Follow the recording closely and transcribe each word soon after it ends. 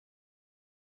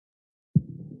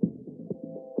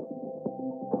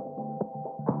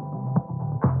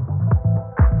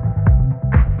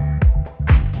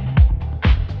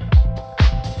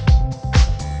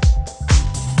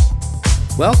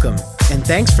Welcome, and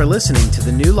thanks for listening to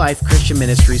the New Life Christian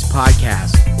Ministries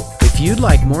podcast. If you'd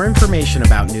like more information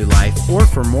about New Life or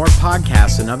for more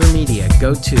podcasts and other media,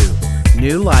 go to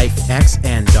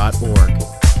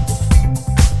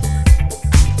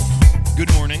newlifexn.org.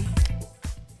 Good morning.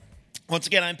 Once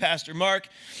again, I'm Pastor Mark.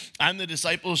 I'm the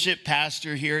discipleship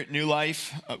pastor here at New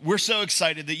Life. We're so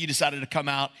excited that you decided to come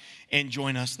out and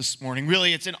join us this morning.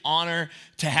 Really, it's an honor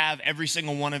to have every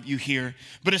single one of you here,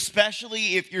 but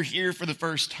especially if you're here for the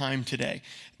first time today.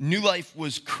 New Life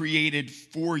was created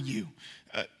for you.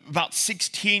 About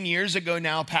 16 years ago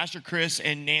now, Pastor Chris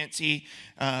and Nancy,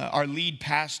 our lead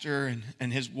pastor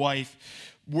and his wife,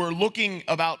 were looking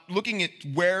at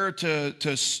where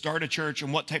to start a church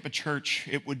and what type of church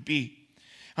it would be.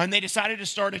 And they decided to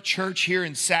start a church here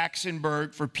in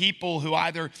Saxonburg for people who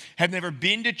either have never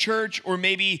been to church or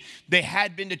maybe they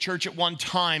had been to church at one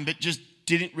time but just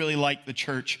didn't really like the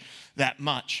church that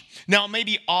much. Now, it may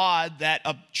be odd that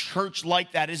a church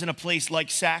like that isn't a place like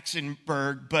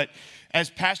Saxonburg, but as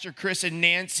Pastor Chris and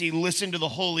Nancy listened to the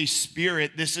Holy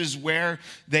Spirit, this is where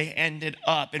they ended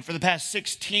up. And for the past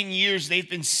 16 years, they've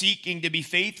been seeking to be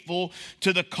faithful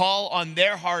to the call on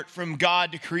their heart from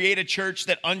God to create a church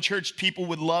that unchurched people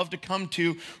would love to come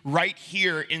to right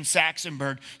here in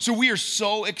Saxonburg. So we are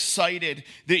so excited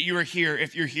that you are here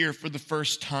if you're here for the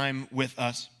first time with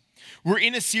us. We're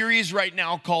in a series right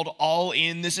now called All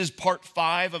In. This is part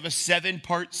 5 of a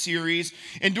 7-part series.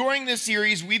 And during this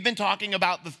series, we've been talking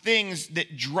about the things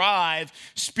that drive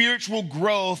spiritual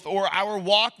growth or our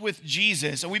walk with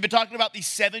Jesus. And we've been talking about these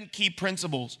 7 key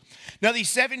principles. Now, these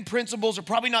 7 principles are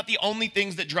probably not the only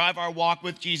things that drive our walk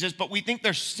with Jesus, but we think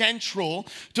they're central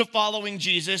to following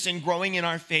Jesus and growing in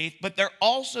our faith. But they're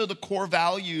also the core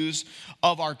values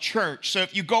of our church. So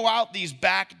if you go out these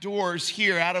back doors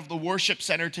here out of the worship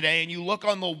center today and you look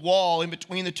on the wall in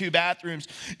between the 2 bathrooms,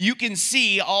 you can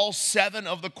see all 7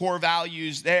 of the core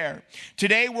values there.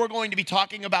 Today, we're going to be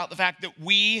talking about the fact that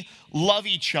we love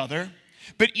each other,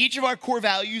 but each of our core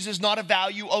values is not a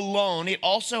value alone. It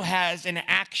also has an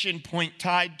action point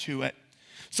tied to it.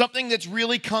 Something that's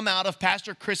really come out of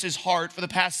Pastor Chris's heart for the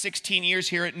past 16 years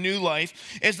here at New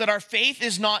Life is that our faith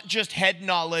is not just head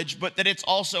knowledge, but that it's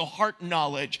also heart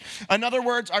knowledge. In other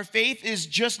words, our faith is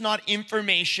just not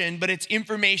information, but it's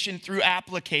information through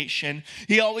application.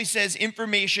 He always says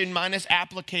information minus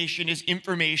application is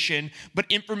information,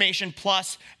 but information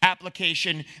plus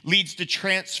application leads to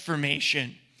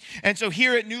transformation. And so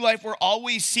here at New Life, we're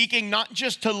always seeking not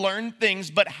just to learn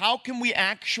things, but how can we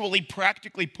actually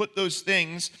practically put those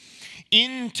things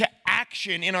into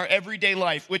action in our everyday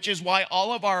life, which is why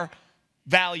all of our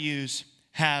values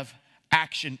have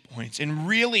action points. And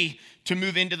really, to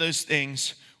move into those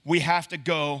things, we have to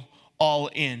go all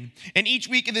in. And each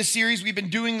week in this series, we've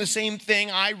been doing the same thing.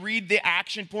 I read the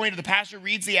action point, or the pastor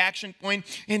reads the action point,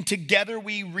 and together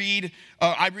we read,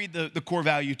 I read the core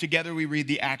value. Together we read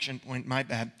the action point. My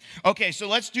bad. Okay, so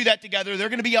let's do that together. They're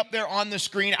going to be up there on the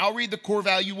screen. I'll read the core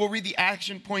value. We'll read the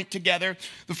action point together.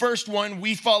 The first one,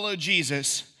 we follow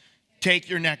Jesus. Take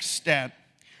your next step.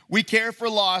 We care for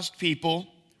lost people.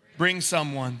 Bring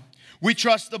someone. We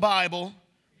trust the Bible.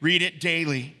 Read it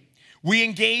daily. We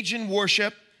engage in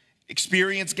worship.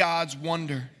 Experience God's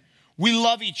wonder. We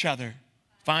love each other.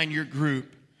 Find your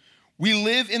group. We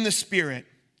live in the Spirit.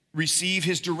 Receive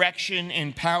His direction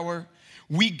and power.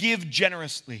 We give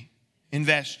generously.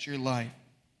 Invest your life.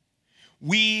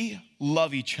 We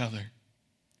love each other.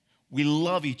 We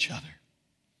love each other.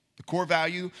 The core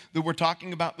value that we're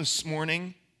talking about this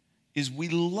morning is we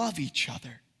love each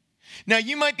other. Now,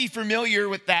 you might be familiar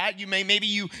with that. Maybe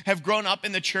you have grown up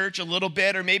in the church a little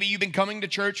bit, or maybe you've been coming to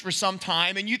church for some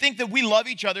time, and you think that we love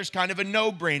each other is kind of a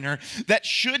no-brainer. That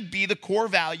should be the core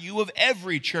value of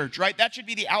every church, right? That should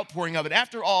be the outpouring of it.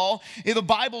 After all, the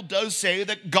Bible does say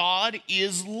that God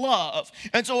is love.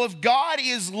 And so if God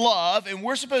is love, and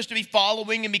we're supposed to be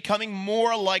following and becoming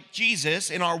more like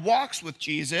Jesus in our walks with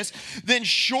Jesus, then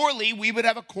surely we would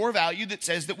have a core value that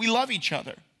says that we love each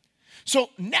other.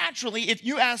 So naturally, if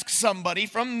you ask somebody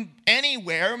from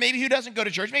anywhere, maybe who doesn't go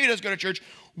to church, maybe does go to church,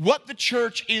 what the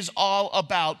church is all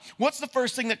about, what's the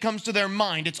first thing that comes to their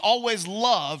mind? It's always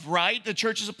love, right? The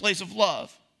church is a place of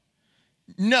love.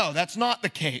 No, that's not the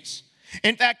case.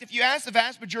 In fact, if you ask the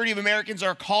vast majority of Americans,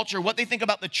 our culture, what they think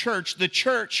about the church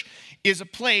is a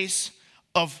place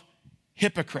of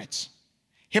hypocrites.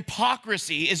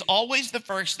 Hypocrisy is always the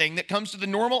first thing that comes to the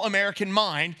normal American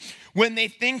mind when they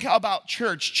think about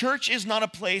church. Church is not a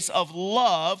place of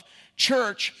love.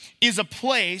 Church is a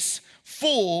place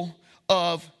full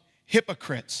of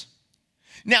hypocrites.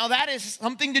 Now, that is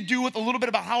something to do with a little bit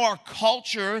about how our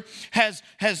culture has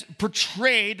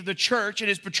portrayed the church. It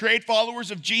has portrayed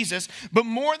followers of Jesus. But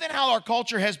more than how our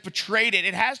culture has portrayed it,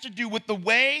 it has to do with the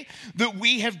way that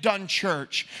we have done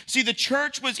church. See, the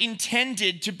church was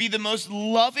intended to be the most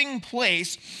loving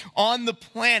place on the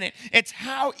planet. It's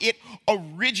how it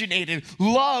originated.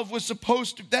 Love was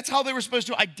that's how they were supposed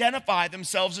to identify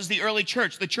themselves as the early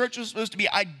church. The church was supposed to be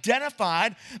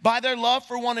identified by their love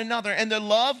for one another and their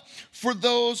love for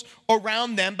those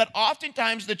around them. But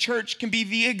oftentimes the church can be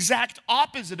the exact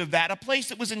opposite of that. A place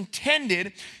that was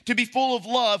intended to be full of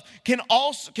love can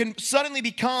suddenly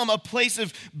become a place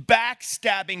of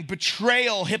backstabbing,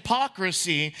 betrayal,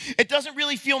 hypocrisy. It doesn't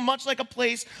really feel much like a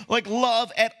place like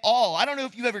love at all. I don't know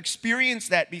if you've ever experienced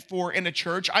that before in a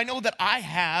church. I know that I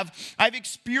have. I've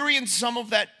experienced some of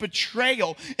that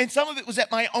betrayal, and some of it was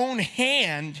at my own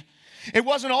hand. It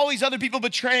wasn't always other people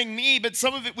betraying me, but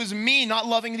some of it was me not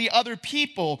loving the other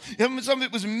people. Some of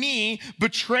it was me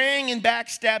betraying and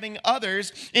backstabbing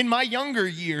others in my younger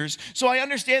years. So I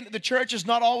understand that the church is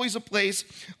not always a place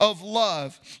of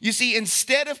love. You see,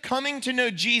 instead of coming to know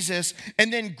Jesus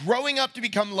and then growing up to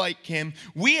become like him,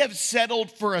 we have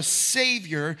settled for a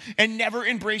Savior and never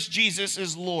embraced Jesus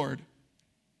as Lord.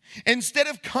 Instead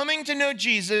of coming to know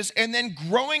Jesus and then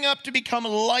growing up to become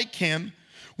like him,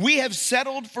 we have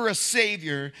settled for a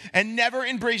Savior and never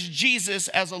embraced Jesus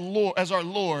as our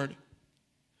Lord.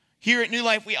 Here at New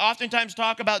Life, we oftentimes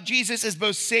talk about Jesus as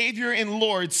both Savior and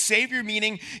Lord. Savior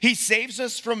meaning he saves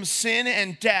us from sin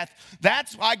and death.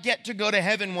 That's why I get to go to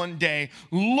heaven one day.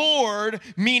 Lord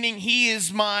meaning he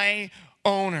is my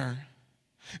owner.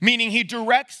 Meaning he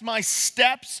directs my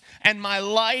steps and my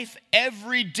life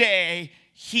every day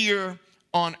here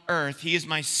on earth. He is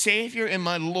my Savior and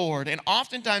my Lord. And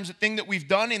oftentimes the thing that we've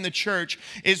done in the church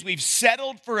is we've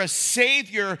settled for a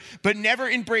Savior but never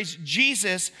embraced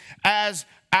Jesus as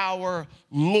our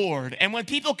Lord. And when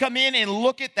people come in and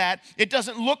look at that, it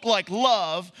doesn't look like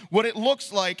love. What it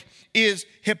looks like is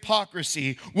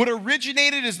hypocrisy. What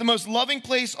originated as the most loving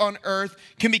place on earth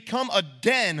can become a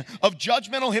den of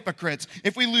judgmental hypocrites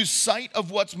if we lose sight of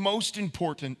what's most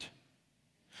important.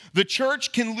 The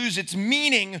church can lose its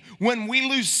meaning when we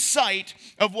lose sight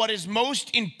of what is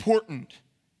most important,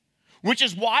 which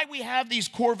is why we have these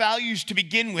core values to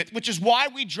begin with, which is why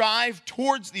we drive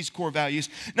towards these core values.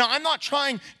 Now, I'm not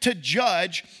trying to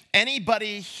judge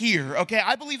anybody here, okay?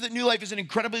 I believe that New Life is an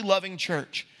incredibly loving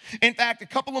church. In fact, a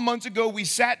couple of months ago, we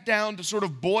sat down to sort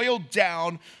of boil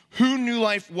down who New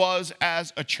Life was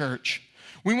as a church.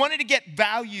 We wanted to get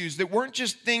values that weren't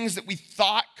just things that we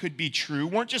thought could be true,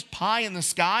 weren't just pie in the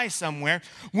sky somewhere.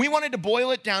 We wanted to boil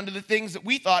it down to the things that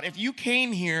we thought if you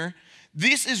came here,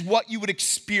 this is what you would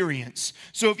experience.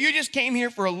 So if you just came here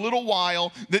for a little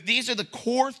while, that these are the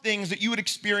core things that you would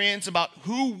experience about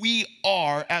who we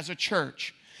are as a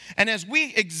church. And as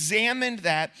we examined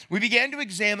that, we began to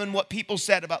examine what people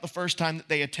said about the first time that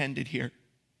they attended here.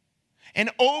 And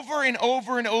over and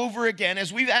over and over again,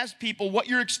 as we've asked people what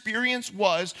your experience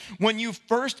was when you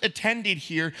first attended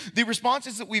here, the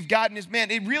responses that we've gotten is, man,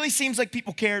 it really seems like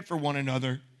people cared for one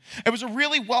another. It was a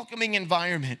really welcoming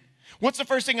environment. What's the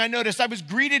first thing I noticed? I was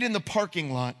greeted in the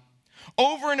parking lot.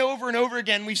 Over and over and over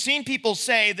again, we've seen people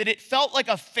say that it felt like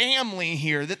a family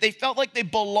here, that they felt like they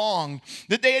belonged,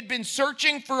 that they had been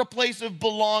searching for a place of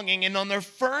belonging, and on their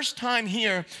first time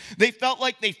here, they felt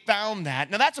like they found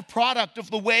that. Now, that's a product of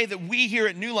the way that we here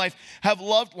at New Life have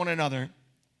loved one another.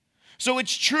 So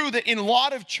it's true that in a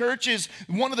lot of churches,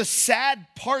 one of the sad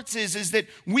parts is that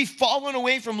we've fallen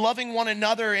away from loving one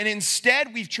another, and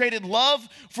instead we've traded love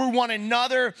for one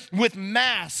another with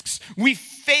masks. We've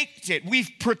faked it.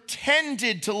 We've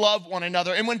pretended to love one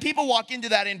another. And when people walk into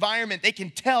that environment, they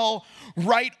can tell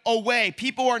right away.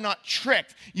 People are not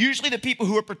tricked. Usually the people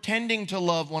who are pretending to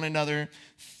love one another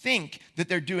think that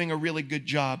they're doing a really good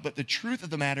job. But the truth of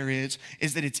the matter is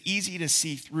that it's easy to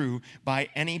see through by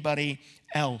anybody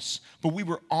else. But we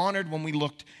were honored when we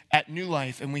looked at New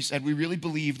Life and we said we really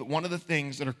believe that one of the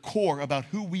things that are core about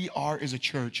who we are as a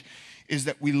church is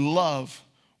that we love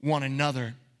one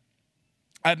another.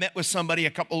 I met with somebody a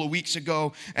couple of weeks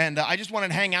ago, and I just wanted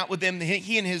to hang out with him.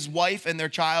 He and his wife and their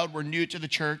child were new to the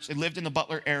church. They lived in the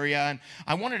Butler area, and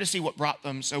I wanted to see what brought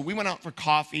them. So we went out for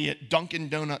coffee at Dunkin'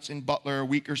 Donuts in Butler a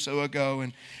week or so ago,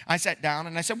 and I sat down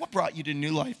and I said, "What brought you to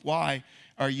New Life? Why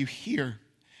are you here?"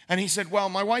 And he said, "Well,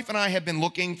 my wife and I have been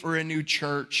looking for a new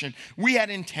church, and we had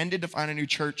intended to find a new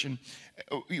church, and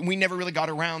we never really got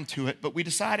around to it, but we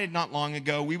decided not long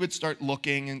ago we would start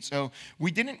looking, and so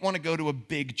we didn't want to go to a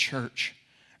big church.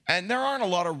 And there aren't a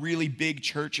lot of really big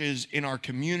churches in our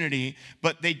community,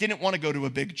 but they didn't want to go to a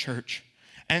big church.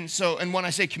 And when I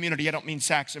say community, I don't mean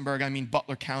Saxonburg, I mean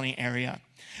Butler County area.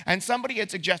 And somebody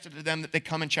had suggested to them that they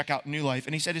come and check out New Life.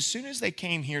 And he said, as soon as they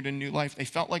came here to New Life, they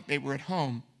felt like they were at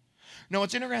home. Now,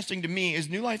 what's interesting to me is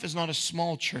New Life is not a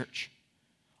small church.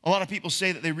 A lot of people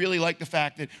say that they really like the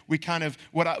fact that we kind of,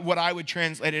 what I would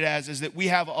translate it as is that we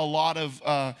have a lot of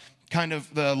kind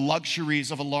of the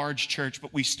luxuries of a large church,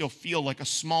 but we still feel like a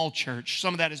small church.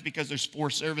 Some of that is because there's 4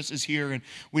 services here and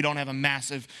we don't have a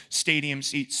massive stadium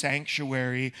seat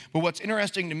sanctuary. But what's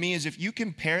interesting to me is if you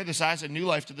compare the size of New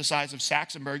Life to the size of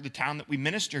Saxonburg, the town that we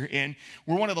minister in,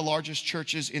 we're one of the largest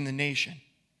churches in the nation.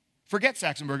 Forget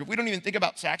Saxonburg. If we don't even think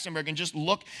about Saxonburg and just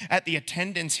look at the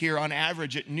attendance here on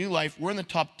average at New Life, we're in the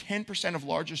top 10% of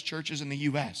largest churches in the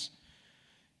U.S.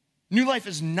 New Life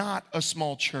is not a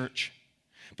small church.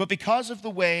 But because of the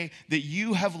way that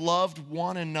you have loved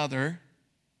one another,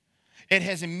 it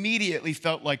has immediately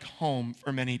felt like home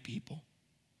for many people.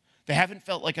 They haven't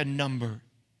felt like a number.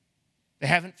 They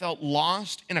haven't felt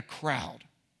lost in a crowd.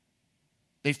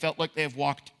 They felt like they have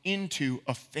walked into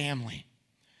a family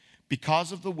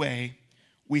because of the way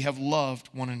we have loved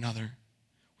one another.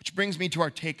 Which brings me to our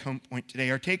take-home point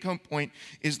today. Our take-home point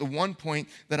is the one point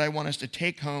that I want us to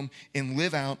take home and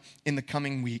live out in the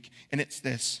coming week. And it's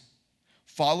this.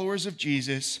 Followers of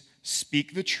Jesus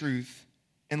speak the truth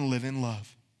and live in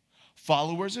love.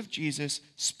 Followers of Jesus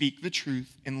speak the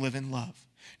truth and live in love.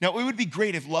 Now, it would be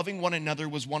great if loving one another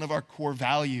was one of our core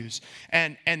values,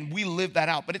 and we live that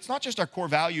out. But it's not just our core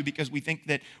value because we think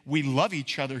that we love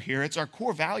each other here. It's our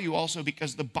core value also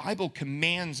because the Bible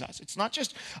commands us. It's not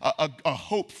just a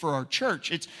hope for our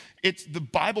church. It's the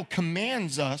Bible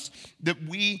commands us that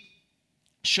we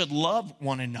should love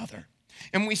one another.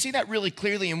 And we see that really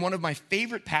clearly in one of my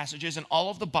favorite passages in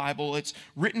all of the Bible. It's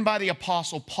written by the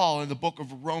Apostle Paul in the book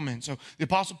of Romans. So the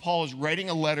Apostle Paul is writing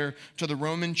a letter to the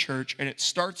Roman church, and it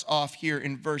starts off here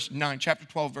in verse 9, chapter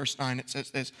 12, verse 9. It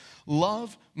says this,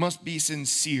 love must be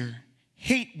sincere,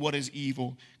 hate what is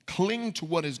evil, cling to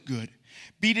what is good.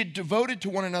 Be devoted to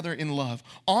one another in love.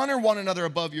 Honor one another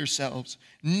above yourselves.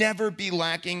 Never be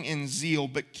lacking in zeal,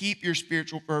 but keep your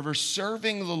spiritual fervor,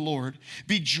 serving the Lord.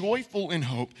 Be joyful in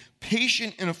hope,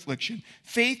 patient in affliction,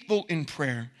 faithful in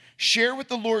prayer. Share with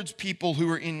the Lord's people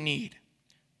who are in need.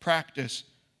 Practice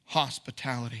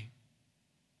hospitality.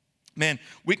 Man,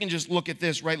 we can just look at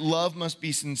this, right? Love must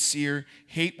be sincere,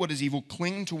 hate what is evil,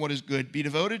 cling to what is good, be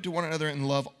devoted to one another in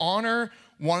love, honor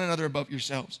one another above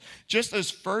yourselves. Just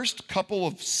those first couple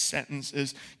of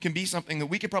sentences can be something that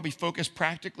we could probably focus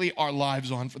practically our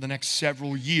lives on for the next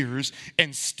several years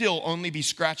and still only be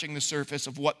scratching the surface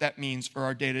of what that means for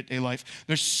our day-to-day life.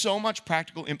 There's so much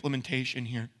practical implementation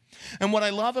here. And what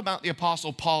I love about the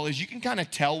Apostle Paul is you can kind of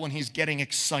tell when he's getting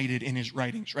excited in his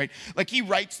writings, right? Like he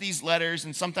writes these letters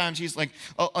and sometimes he's like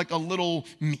a little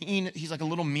mean. He's like a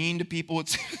little mean to people.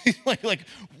 It's like,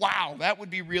 wow, that would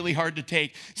be really hard to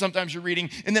take. Sometimes you're reading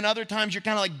and then other times you're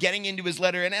kind of like getting into his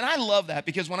letter. And I love that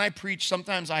because when I preach,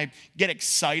 sometimes I get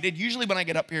excited. Usually when I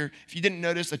get up here, if you didn't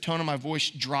notice, the tone of my voice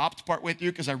dropped partway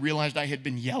through because I realized I had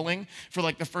been yelling for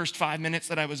like the first 5 minutes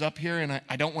that I was up here and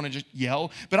I don't want to just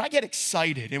yell, but I get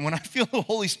excited. And when I feel the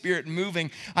Holy Spirit moving,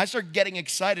 I start getting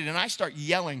excited and I start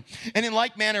yelling. And in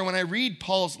like manner, when I read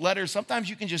Paul's letters,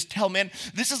 sometimes you can just tell, man,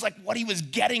 this is like what he was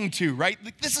getting to, right?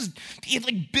 Like he had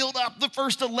like built up the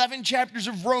first 11 chapters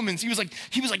of Romans. He was like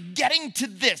getting to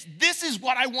this. This is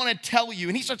what I want to tell you.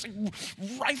 And he starts like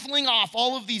rifling off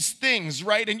all of these things,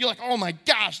 right? And you're like, oh my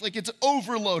gosh, like it's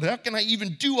overload. How can I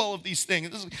even do all of these things?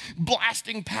 This is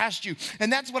blasting past you.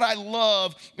 And that's what I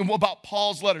love about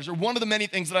Paul's letters, or one of the many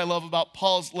things that I love about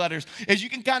Paul's letters, is you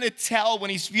can kind of tell when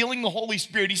he's feeling the Holy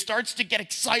Spirit, he starts to get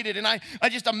excited. And I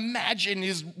just imagine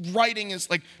his writing is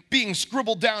like being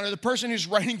scribbled down, or the person who's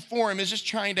writing for him is just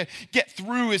trying to get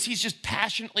through as he's just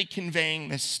passionately conveying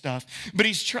this stuff. But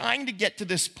he's trying to get to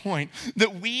this point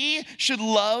that we should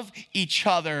love each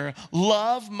other.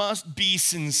 Love must be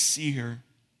sincere.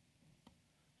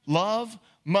 Love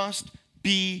must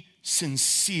be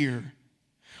sincere.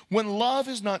 When love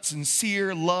is not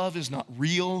sincere, love is not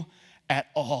real at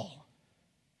all.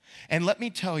 And let me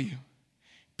tell you,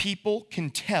 people can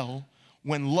tell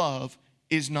when love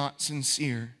is not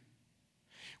sincere.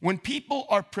 When people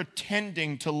are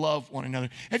pretending to love one another.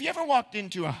 Have you ever walked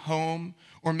into a home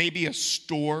or maybe a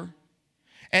store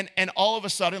And all of a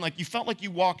sudden, like you felt like you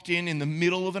walked in the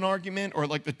middle of an argument or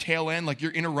like the tail end, like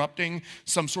you're interrupting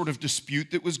some sort of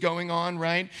dispute that was going on,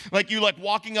 right? Like you like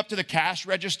walking up to the cash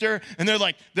register and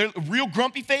they're real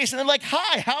grumpy face and they're like,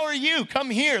 hi, how are you? Come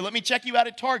here, let me check you out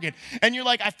at Target. And you're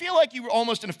like, I feel like you were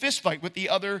almost in a fist fight with the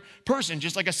other person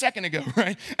just like a second ago,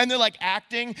 right? And they're like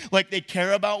acting like they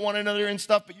care about one another and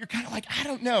stuff, but you're kind of like, I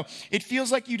don't know. It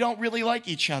feels like you don't really like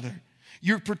each other.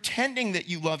 You're pretending that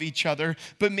you love each other,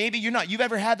 but maybe you're not. You've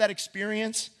ever had that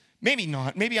experience? Maybe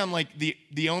not. Maybe I'm like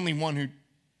the only one who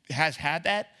has had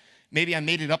that. Maybe I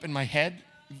made it up in my head.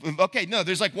 Okay, no,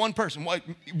 there's like one person.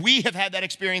 We have had that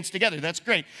experience together. That's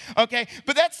great. Okay,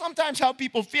 but that's sometimes how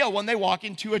people feel when they walk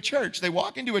into a church. They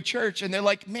walk into a church and they're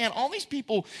like, man, all these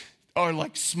people are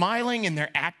like smiling and they're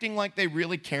acting like they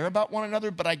really care about one another,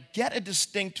 but I get a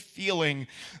distinct feeling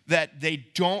that they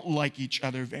don't like each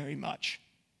other very much,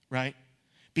 right?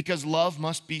 Because love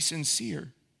must be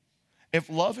sincere. If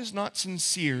love is not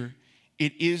sincere,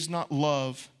 it is not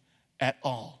love at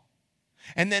all.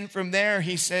 And then from there,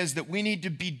 he says that we need to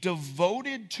be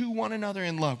devoted to one another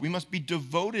in love. We must be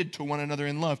devoted to one another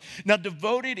in love. Now,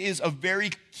 devoted is a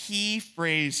very key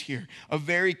phrase here, a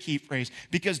very key phrase,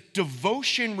 because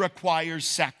devotion requires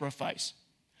sacrifice.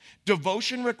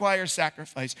 Devotion requires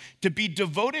sacrifice. To be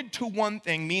devoted to one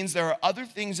thing means there are other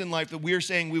things in life that we are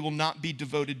saying we will not be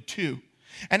devoted to.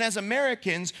 And as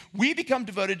Americans, we become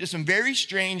devoted to some very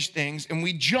strange things and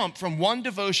we jump from one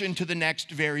devotion to the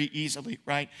next very easily,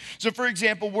 right? So for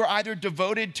example, we're either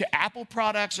devoted to Apple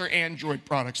products or Android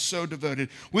products, so devoted.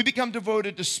 We become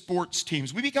devoted to sports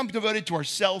teams. We become devoted to our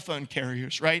cell phone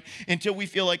carriers, right? Until we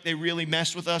feel like they really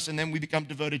mess with us, and then we become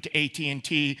devoted to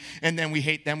AT&T, and then we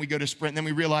hate them, we go to Sprint, and then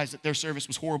we realize that their service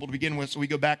was horrible to begin with, so we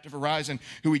go back to Verizon,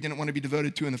 who we didn't want to be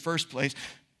devoted to in the first place.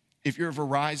 If you're a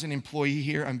Verizon employee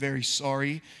here, I'm very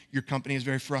sorry. Your company is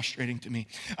very frustrating to me.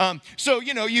 So,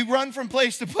 you run from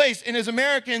place to place. And as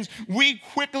Americans, we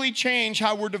quickly change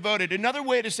how we're devoted. Another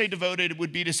way to say devoted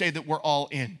would be to say that we're all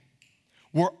in.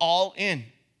 We're all in.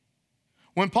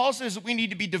 When Paul says that we need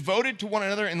to be devoted to one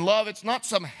another in love, it's not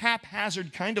some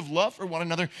haphazard kind of love for one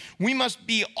another. We must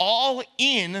be all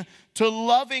in to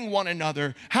loving one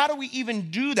another. How do we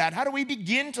even do that? How do we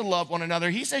begin to love one another?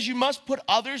 He says you must put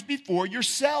others before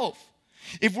yourself.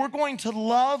 If we're going to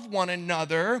love one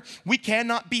another, we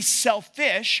cannot be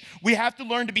selfish. We have to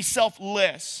learn to be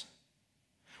selfless.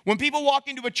 When people walk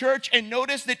into a church and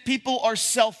notice that people are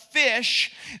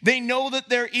selfish, they know that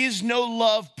there is no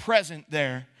love present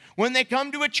there. When they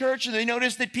come to a church and they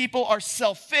notice that people are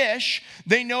selfish,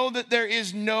 they know that there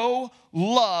is no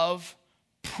love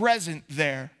present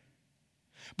there.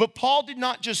 But Paul did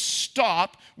not just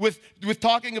stop with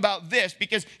talking about this,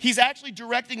 because he's actually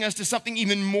directing us to something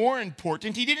even more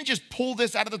important. He didn't just pull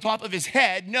this out of the top of his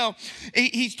head. No,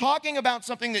 he's talking about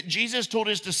something that Jesus told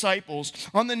his disciples.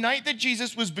 On the night that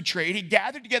Jesus was betrayed, he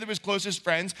gathered together his closest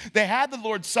friends. They had the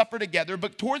Lord's Supper together,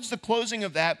 but towards the closing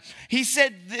of that, he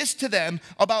said this to them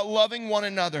about loving one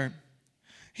another.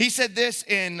 He said this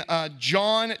in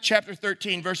John chapter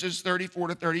 13, verses 34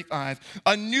 to 35.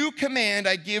 A new command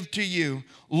I give to you,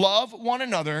 love one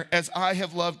another as I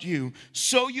have loved you.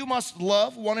 So you must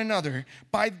love one another.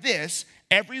 By this,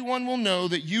 everyone will know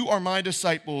that you are my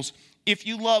disciples if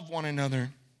you love one another.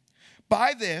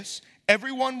 By this,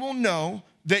 everyone will know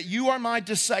that you are my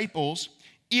disciples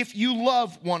if you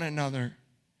love one another.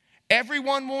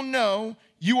 Everyone will know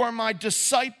you are my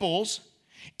disciples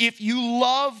if you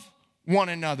love one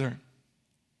another.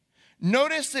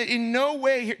 Notice that in no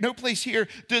place here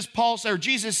does Paul say, or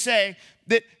Jesus say,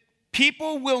 that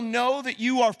people will know that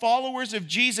you are followers of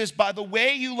Jesus by the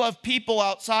way you love people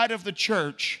outside of the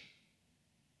church.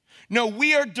 No,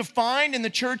 we are defined and the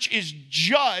church is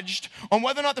judged on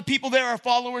whether or not the people there are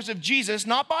followers of Jesus,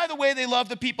 not by the way they love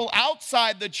the people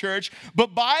outside the church,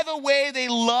 but by the way they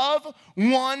love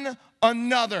one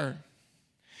another.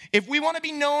 If we want to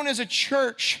be known as a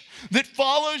church that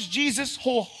follows Jesus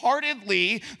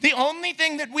wholeheartedly, the only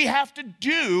thing that we have to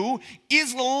do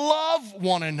is love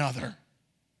one another.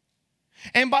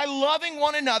 And by loving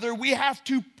one another, we have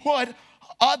to put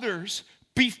others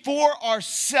before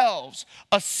ourselves,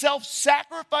 a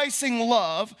self-sacrificing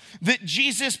love that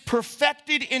Jesus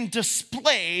perfected and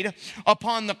displayed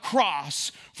upon the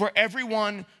cross for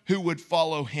everyone who would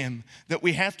follow him. That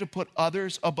we have to put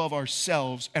others above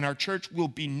ourselves, and our church will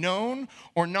be known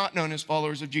or not known as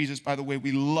followers of Jesus by the way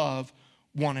we love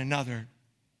one another.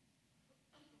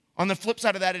 On the flip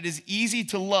side of that, it is easy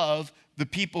to love the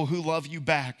people who love you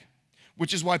back.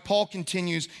 which is why Paul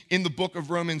continues in the book of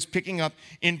Romans, picking up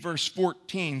in verse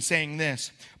 14, saying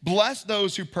this: bless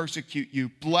those who persecute you,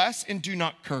 bless and do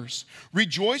not curse.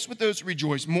 Rejoice with those who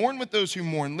rejoice, mourn with those who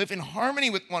mourn, live in harmony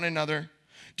with one another.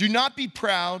 Do not be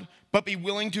proud, but be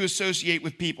willing to associate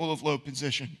with people of low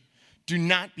position. Do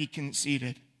not be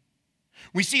conceited.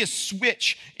 We see a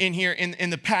switch in here in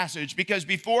the passage, because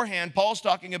beforehand, Paul's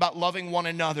talking about loving one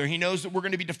another. He knows that we're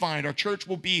going to be defined. Our church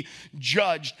will be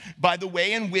judged by the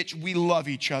way in which we love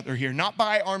each other here. Not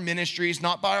by our ministries,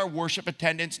 not by our worship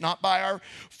attendance, not by our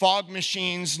fog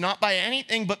machines, not by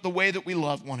anything but the way that we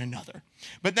love one another.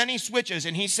 But then he switches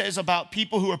and he says about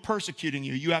people who are persecuting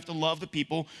you. You have to love the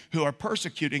people who are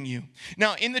persecuting you.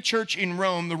 Now, in the church in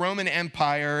Rome, the Roman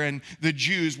Empire and the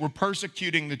Jews were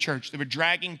persecuting the church. They were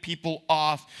dragging people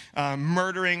off,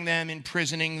 murdering them,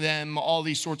 imprisoning them, all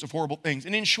these sorts of horrible things.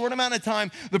 And in a short amount of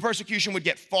time, the persecution would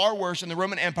get far worse, and the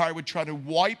Roman Empire would try to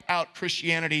wipe out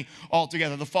Christianity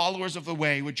altogether. The followers of the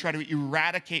way would try to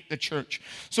eradicate the church.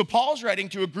 So Paul's writing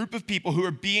to a group of people who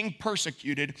are being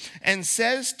persecuted and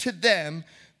says to them,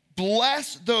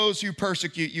 bless those who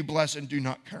persecute you, bless and do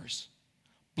not curse.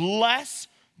 Bless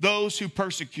those who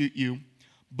persecute you,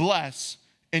 bless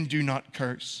and do not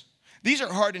curse. These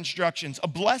are hard instructions. A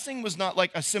blessing was not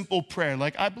like a simple prayer,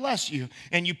 like, I bless you,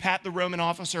 and you pat the Roman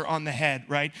officer on the head,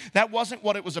 right? That wasn't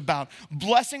what it was about.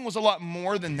 Blessing was a lot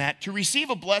more than that. To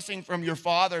receive a blessing from your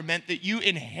father meant that you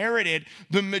inherited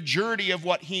the majority of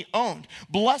what he owned.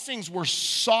 Blessings were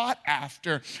sought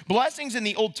after. Blessings in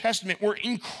the Old Testament were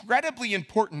incredibly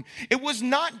important. It was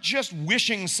not just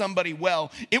wishing somebody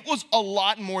well. It was a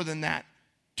lot more than that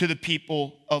to the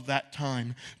people of that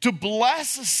time. To bless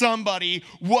somebody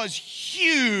was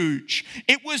huge.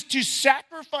 It was to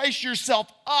sacrifice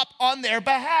yourself up on their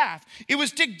behalf. It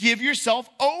was to give yourself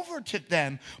over to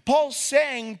them. Paul's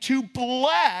saying to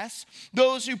bless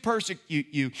those who persecute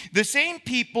you. The same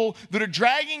people that are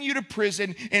dragging you to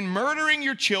prison and murdering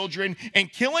your children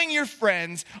and killing your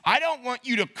friends, I don't want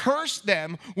you to curse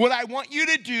them. What I want you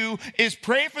to do is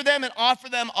pray for them and offer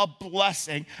them a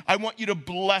blessing. I want you to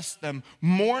bless them.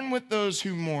 Mourn with those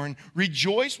who mourn.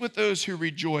 Rejoice with those who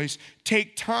rejoice.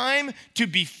 Take time to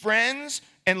be friends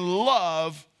and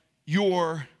love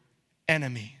your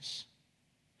enemies.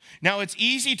 Now, it's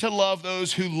easy to love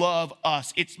those who love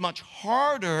us. It's much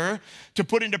harder to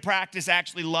put into practice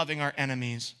actually loving our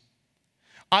enemies.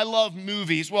 I love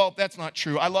movies. Well, that's not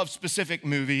true. I love specific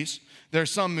movies. There are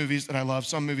some movies that I love,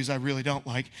 some movies I really don't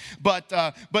like. But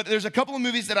there's a couple of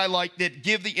movies that I like that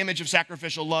give the image of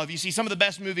sacrificial love. You see, some of the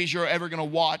best movies you're ever going to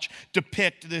watch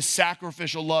depict this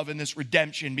sacrificial love and this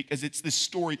redemption, because it's this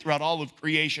story throughout all of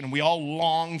creation, and we all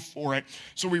long for it.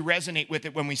 So we resonate with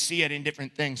it when we see it in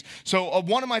different things. So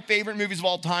one of my favorite movies of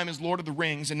all time is Lord of the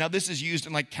Rings. And now this is used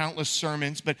in like countless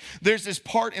sermons, but there's this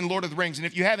part in Lord of the Rings. And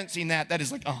if you haven't seen that, that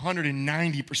is like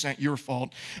 190% your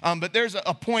fault. But there's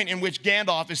a point in which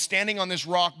Gandalf is standing on this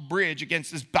rock bridge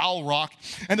against this Balrog.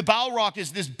 And the Balrog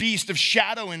is this beast of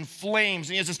shadow and flames.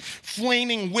 And he has this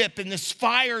flaming whip and this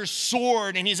fire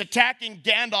sword. And he's attacking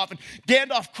Gandalf. And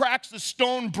Gandalf cracks the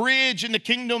stone bridge in the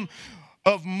kingdom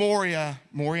of Moria.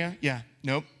 Moria? Yeah.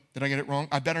 Nope. Did I get it wrong?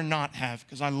 I better not have,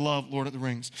 because I love Lord of the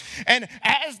Rings. And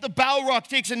as the Balrog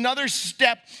takes another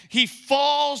step, he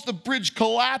falls, the bridge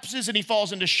collapses, and he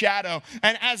falls into shadow.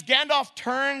 And as Gandalf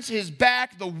turns his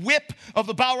back, the whip of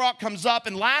the Balrog comes up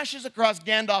and lashes across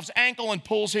Gandalf's ankle and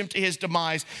pulls him to his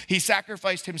demise. He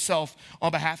sacrificed himself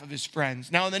on behalf of his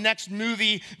friends. Now, in the next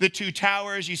movie, The Two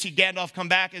Towers, you see Gandalf come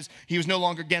back as he was no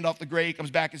longer Gandalf the Grey. He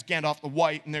comes back as Gandalf the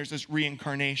White, and there's this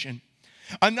reincarnation.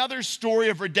 Another story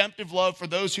of redemptive love for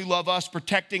those who love us,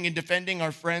 protecting and defending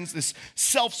our friends, this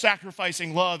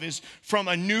self-sacrificing love, is from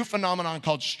a new phenomenon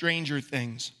called Stranger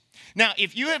Things. Now,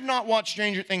 if you have not watched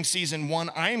Stranger Things Season 1,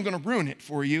 I am going to ruin it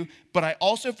for you, but I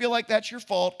also feel like that's your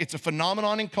fault. It's a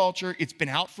phenomenon in culture. It's been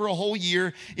out for a whole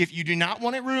year. If you do not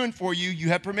want it ruined for you, you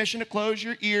have permission to close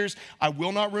your ears. I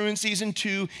will not ruin Season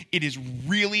 2. It is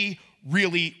really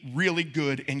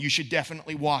good, and you should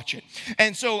definitely watch it.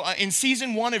 And so in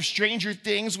Season 1 of Stranger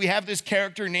Things, we have this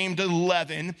character named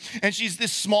Eleven, and she's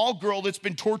this small girl that's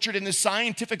been tortured in this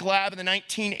scientific lab in the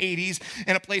 1980s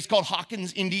in a place called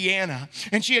Hawkins, Indiana.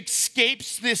 And she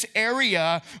escapes this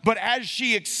area, but as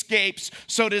she escapes,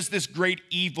 so does this great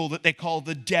evil that they call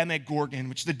the Demogorgon,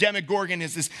 which the Demogorgon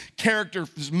is this character,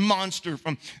 this monster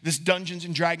from this Dungeons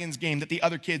and Dragons game that the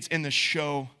other kids in the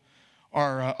show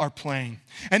are playing.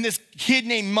 And this kid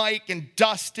named Mike and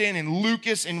Dustin and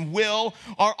Lucas and Will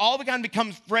are all going to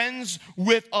become friends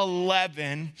with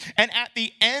 11. And at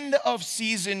the end of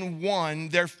season 1,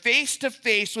 they're face to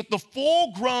face with the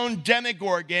full-grown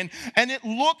Demogorgon, and it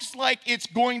looks like it's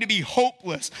going to be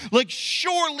hopeless. Like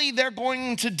surely they're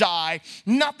going to die.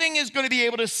 Nothing is going to be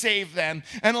able to save them.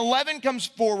 And 11 comes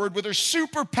forward with her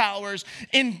superpowers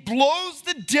and blows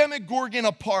the Demogorgon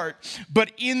apart.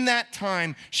 But in that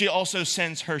time, she also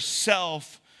sends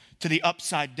herself to the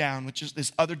upside down, which is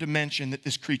this other dimension that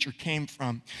this creature came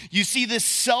from. You see this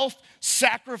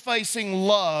self-sacrificing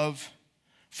love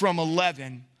from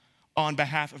 11 on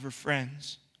behalf of her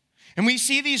friends. And we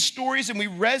see these stories and we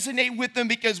resonate with them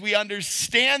because we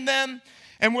understand them.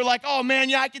 And we're like, oh man,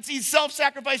 yeah, I can see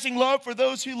self-sacrificing love for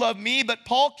those who love me. But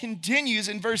Paul continues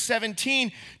in verse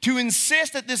 17 to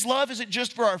insist that this love isn't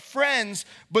just for our friends,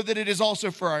 but that it is also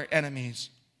for our enemies.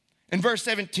 In verse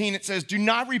 17, it says, do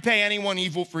not repay anyone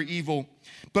evil for evil,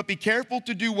 but be careful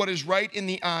to do what is right in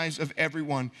the eyes of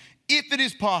everyone. If it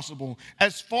is possible,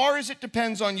 as far as it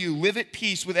depends on you, live at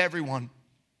peace with everyone.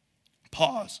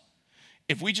 Pause.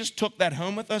 If we just took that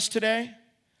home with us today,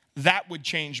 that would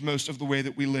change most of the way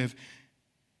that we live.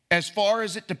 As far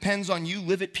as it depends on you,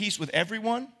 live at peace with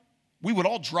everyone. We would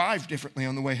all drive differently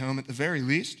on the way home at the very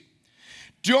least.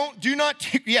 Do not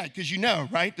take, yeah, because you know,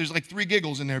 right? There's like 3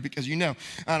 giggles in there because you know,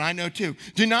 and I know too.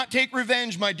 Do not take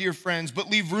revenge, my dear friends, but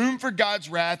leave room for God's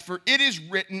wrath, for it is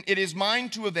written, it is mine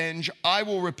to avenge, I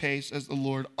will repay, says the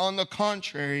Lord. On the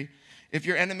contrary, if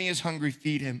your enemy is hungry,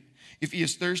 feed him. If he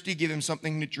is thirsty, give him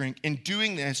something to drink. In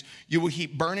doing this, you will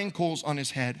heap burning coals on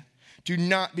his head. Do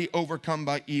not be overcome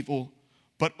by evil,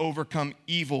 but overcome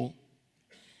evil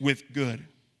with good.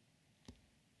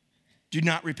 Do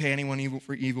not repay anyone evil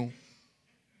for evil.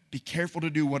 Be careful to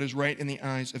do what is right in the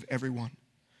eyes of everyone.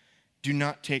 Do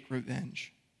not take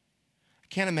revenge. I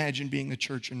can't imagine being the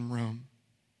church in Rome,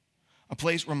 a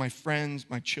place where my friends,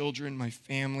 my children, my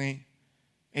family,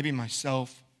 maybe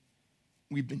myself,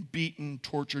 we've been beaten,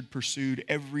 tortured, pursued.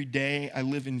 Every day I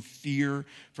live in fear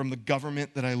from the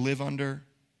government that I live under,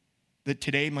 that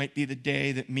today might be the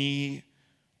day that me,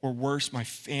 or worse, my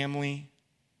family,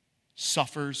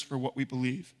 suffers for what we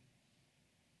believe.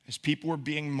 As people are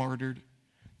being martyred,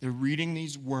 they're reading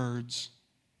these words,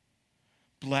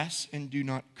 bless and do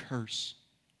not curse.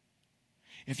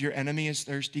 If your enemy is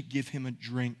thirsty, give him a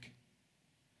drink.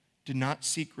 Do not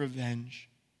seek revenge.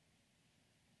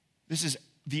 This is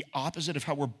the opposite of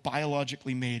how we're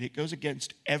biologically made. It goes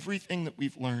against everything that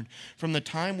we've learned. From the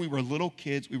time we were little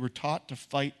kids, we were taught to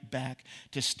fight back,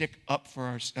 to stick up for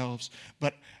ourselves.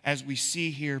 But as we see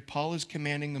here, Paul is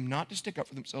commanding them not to stick up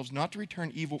for themselves, not to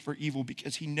return evil for evil,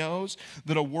 because he knows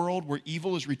that a world where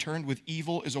evil is returned with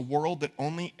evil is a world that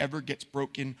only ever gets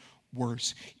broken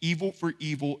worse. Evil for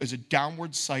evil is a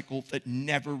downward cycle that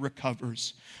never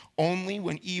recovers. Only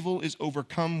when evil is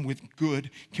overcome with good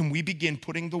can we begin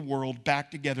putting the world back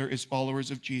together as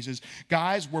followers of Jesus.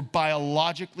 Guys, we're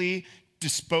biologically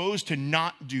disposed to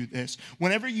not do this.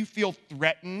 Whenever you feel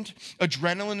threatened,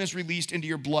 adrenaline is released into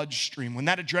your bloodstream. When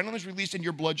that adrenaline is released into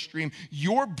your bloodstream,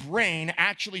 your brain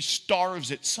actually starves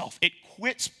itself. It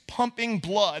quits pumping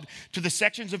blood to the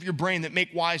sections of your brain that make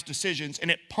wise decisions,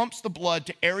 and it pumps the blood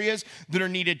to areas that are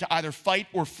needed to either fight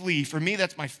or flee. For me,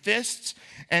 that's my fists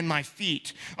and my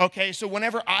feet. Okay, so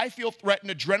whenever I feel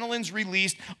threatened, adrenaline's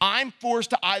released, I'm forced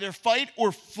to either fight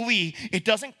or flee. It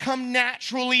doesn't come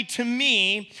naturally to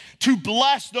me to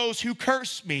bless those who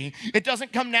curse me. It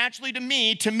doesn't come naturally to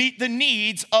me to meet the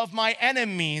needs of my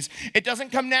enemies. It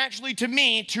doesn't come naturally to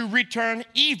me to return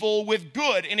evil with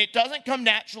good, and it doesn't come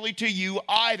naturally to you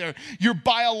either. You're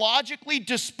biologically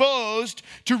disposed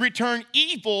to return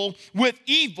evil with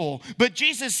evil. But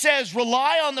Jesus says,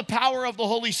 rely on the power of the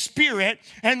Holy Spirit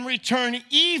and return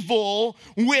evil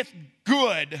with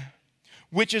good,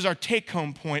 which is our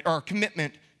take-home point, or our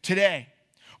commitment today.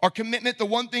 Our commitment, the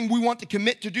one thing we want to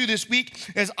commit to do this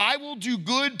week is I will do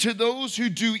good to those who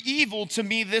do evil to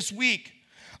me this week.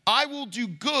 I will do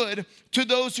good to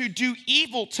those who do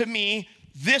evil to me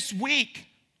this week.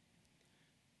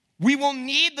 We will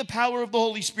need the power of the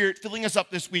Holy Spirit filling us up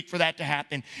this week for that to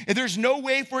happen. And there's no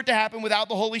way for it to happen without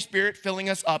the Holy Spirit filling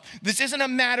us up. This isn't a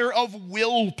matter of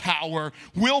willpower.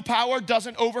 Willpower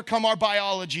doesn't overcome our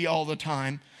biology all the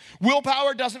time.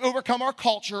 Willpower doesn't overcome our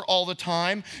culture all the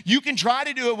time. You can try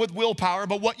to do it with willpower,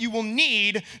 but what you will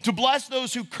need to bless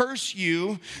those who curse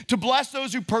you, to bless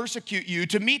those who persecute you,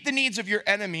 to meet the needs of your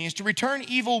enemies, to return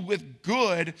evil with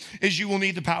good, is you will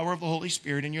need the power of the Holy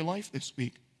Spirit in your life this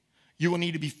week. You will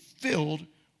need to be filled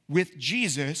with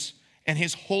Jesus and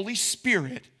his Holy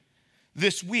Spirit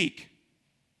this week.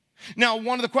 Now,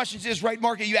 one of the questions is, right,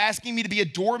 Mark, are you asking me to be a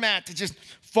doormat to just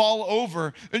fall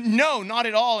over? No, not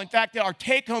at all. In fact, our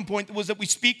take-home point was that we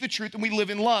speak the truth and we live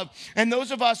in love. And those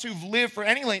of us who've lived for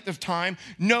any length of time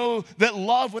know that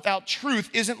love without truth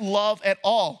isn't love at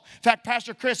all. In fact,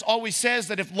 Pastor Chris always says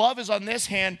that if love is on this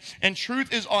hand and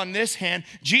truth is on this hand,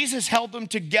 Jesus held them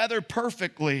together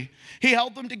perfectly. He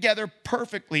held them together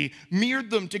perfectly, mirrored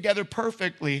them together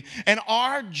perfectly. And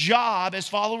our job as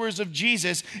followers of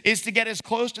Jesus is to get as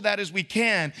close to that as we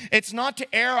can. It's not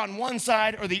to err on one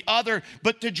side or the other,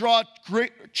 but to draw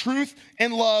truth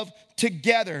and love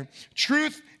together.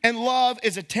 Truth and love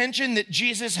is a tension that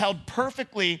Jesus held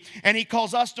perfectly, and he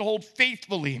calls us to hold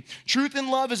faithfully. Truth and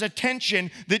love is a tension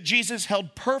that Jesus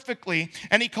held perfectly,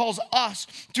 and he calls us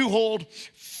to hold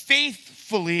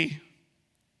faithfully.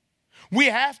 We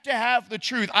have to have the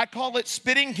truth. I call it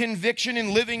spitting conviction and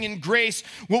living in grace.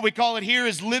 What we call it here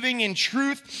is living in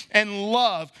truth and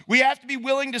love. We have to be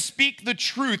willing to speak the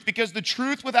truth, because the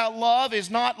truth without love is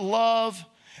not love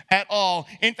at all.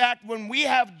 In fact, when we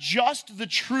have just the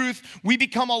truth, we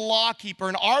become a law keeper,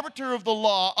 an arbiter of the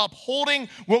law, upholding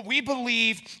what we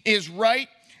believe is right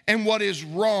and what is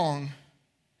wrong.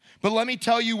 But let me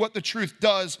tell you what the truth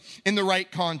does in the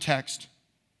right context.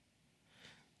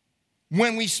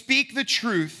 When we speak the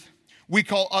truth, we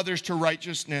call others to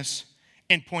righteousness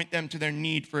and point them to their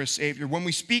need for a Savior. When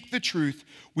we speak the truth,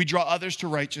 we draw others to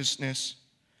righteousness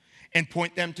and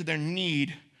point them to their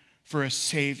need for a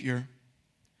Savior.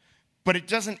 But it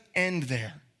doesn't end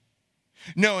there.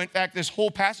 No, in fact, this whole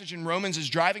passage in Romans is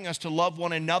driving us to love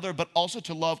one another, but also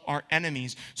to love our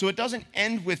enemies. So it doesn't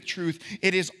end with truth.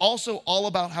 It is also all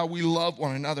about how we love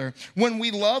one another. When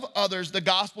we love others, the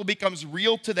gospel becomes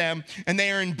real to them, and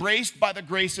they are embraced by the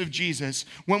grace of Jesus.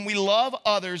 When we love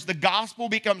others, the gospel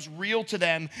becomes real to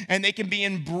them, and they can be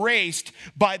embraced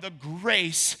by the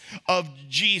grace of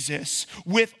Jesus.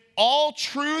 With all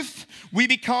truth, we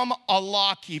become a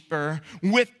law keeper.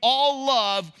 With all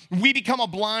love, we become a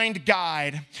blind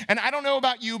guide. And I don't know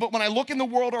about you, but when I look in the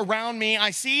world around me,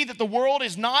 I see that the world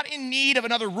is not in need of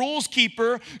another rules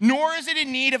keeper, nor is it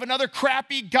in need of another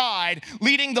crappy guide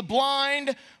leading the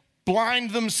blind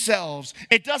themselves.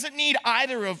 It doesn't need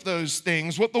either of those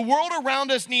things. What the world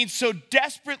around us needs so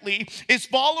desperately is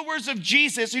followers of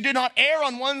Jesus who do not err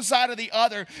on one side or the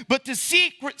other, but to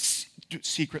faithfully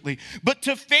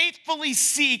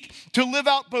seek to live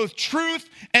out both truth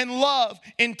and love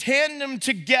in tandem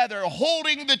together,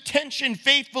 holding the tension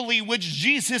faithfully, which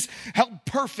Jesus held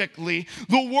perfectly.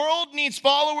 The world needs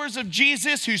followers of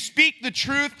Jesus who speak the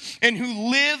truth and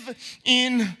who live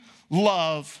in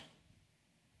love.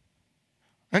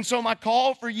 And so my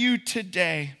call for you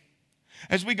today,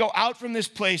 as we go out from this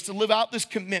place to live out this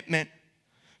commitment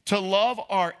to love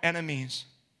our enemies.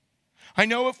 I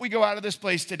know if we go out of this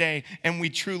place today and we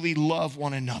truly love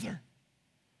one another,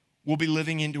 we'll be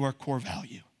living into our core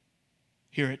value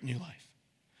here at New Life.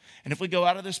 And if we go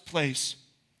out of this place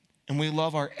and we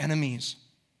love our enemies,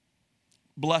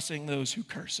 blessing those who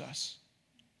curse us,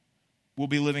 we'll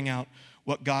be living out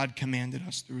what God commanded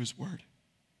us through his word.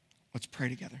 Let's pray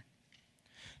together.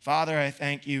 Father, I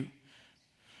thank you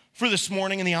for this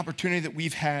morning and the opportunity that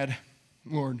we've had,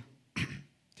 Lord,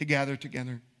 to gather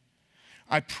together.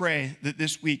 I pray that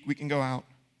this week we can go out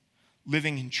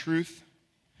living in truth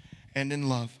and in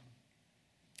love.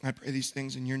 I pray these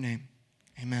things in your name.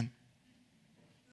 Amen.